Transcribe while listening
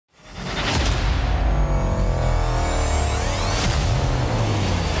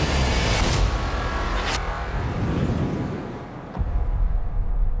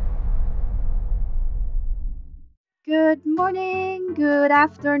morning, good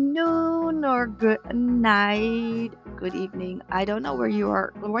afternoon, or good night, good evening. I don't know where you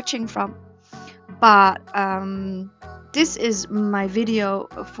are watching from, but this is my video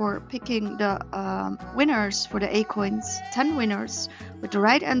for picking the winners for the acoins. 10 winners with the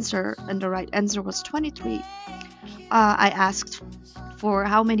right answer, and the right answer was 23. I asked for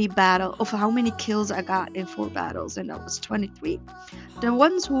how many kills I got in 4 battles, and that was 23. The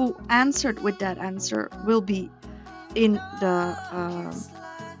ones who answered with that answer will be in the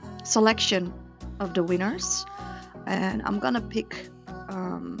selection of the winners, and I'm gonna pick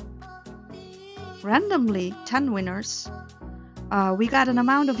randomly 10 winners. We got an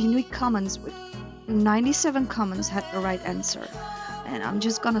amount of unique comments with 97 comments had the right answer, and I'm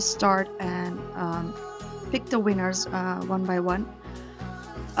just gonna start and pick the winners one by one.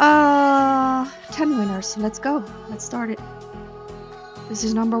 10 winners. Let's go. Let's start it. This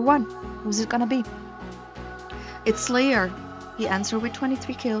is number 1. Who's it gonna be? It's Slayer. He answered with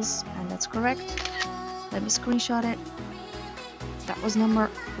 23 kills, and that's correct. Let me screenshot it. That was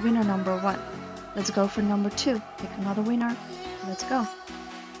winner number 1. Let's go for number 2. Pick another winner. Let's go.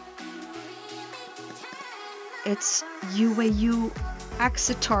 It's UAU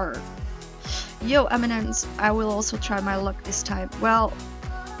Axitar. Yo, Eminence, I will also try my luck this time. Well,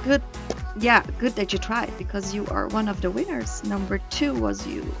 good. Yeah, good that you tried, because you are one of the winners. Number 2 was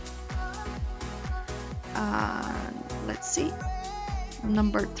you. Let's see.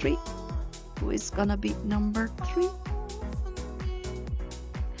 Number 3. Who is gonna be number 3?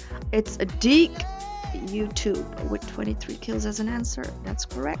 It's a Deke YouTube with 23 kills as an answer. That's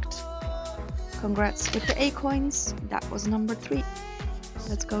correct. Congrats with the acoins. That was number 3.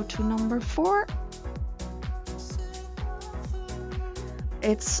 Let's go to number 4.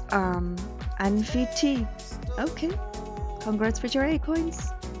 It's NVT. Okay. Congrats with your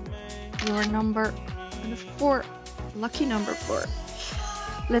acoins. Your number 4. Lucky number 4.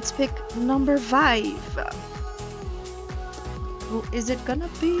 Let's pick number 5. Who is it gonna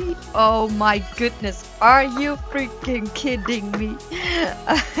be? Oh my goodness, are you freaking kidding me?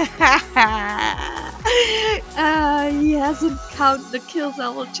 He hasn't counted the kills. I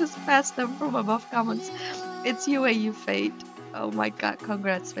will just pass them from above comments. It's UAU Fate. Oh my god,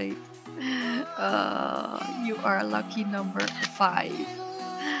 congrats Fate. You are lucky number 5.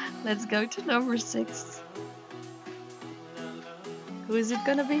 Let's go to number 6. Who is it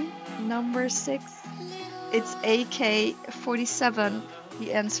gonna be? Number 6. It's AK47.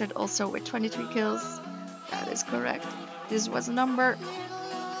 He answered also with 23 kills. That is correct. This was number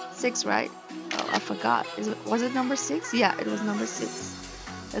 6, right? Oh, I forgot. Was it number 6? Yeah, it was number 6.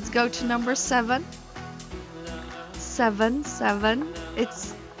 Let's go to number 7. 7.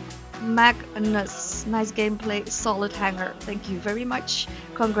 It's Magnus. Nice gameplay, solid hanger. Thank you very much.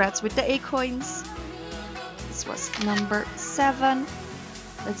 Congrats with the acoins. This was number 7.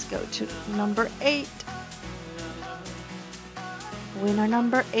 Let's go to number 8. Winner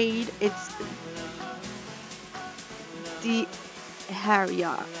number 8. It's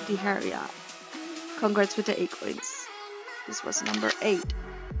Diharia. Congrats with the acoins. This was number 8.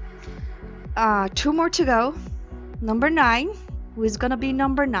 2 more to go. Number 9. Who is gonna be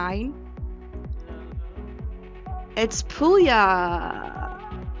number 9? It's Pulya.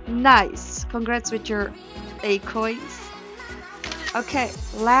 Nice. Congrats with your acoins. Okay,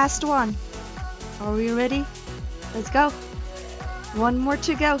 last one. Are we ready? Let's go. 1 more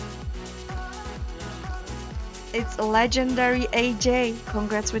to go. It's legendary AJ.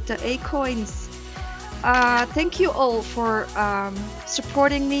 Congrats with the acoins. Thank you all for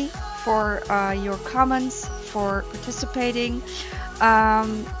supporting me, for your comments, for participating.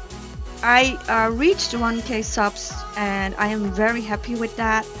 I reached 1K subs, and I am very happy with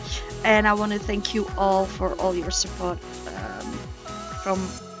that. And I want to thank you all for all your support.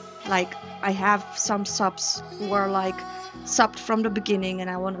 I have some subs who are subbed from the beginning, and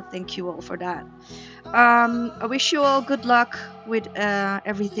I want to thank you all for that. I wish you all good luck with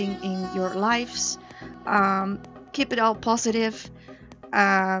everything in your lives. Keep it all positive.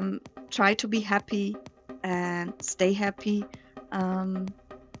 Try to be happy and stay happy.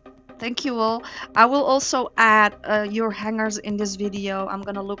 Thank you all. I will also add your hangers in this video. I'm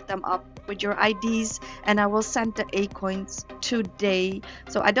gonna look them up with your IDs, and I will send the acoins today.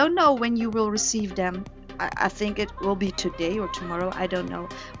 So I don't know when you will receive them. I think it will be today or tomorrow. I don't know.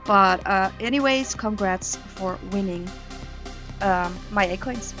 But anyways, congrats for winning my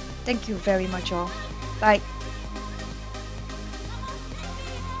acoins. Thank you very much all. Bye.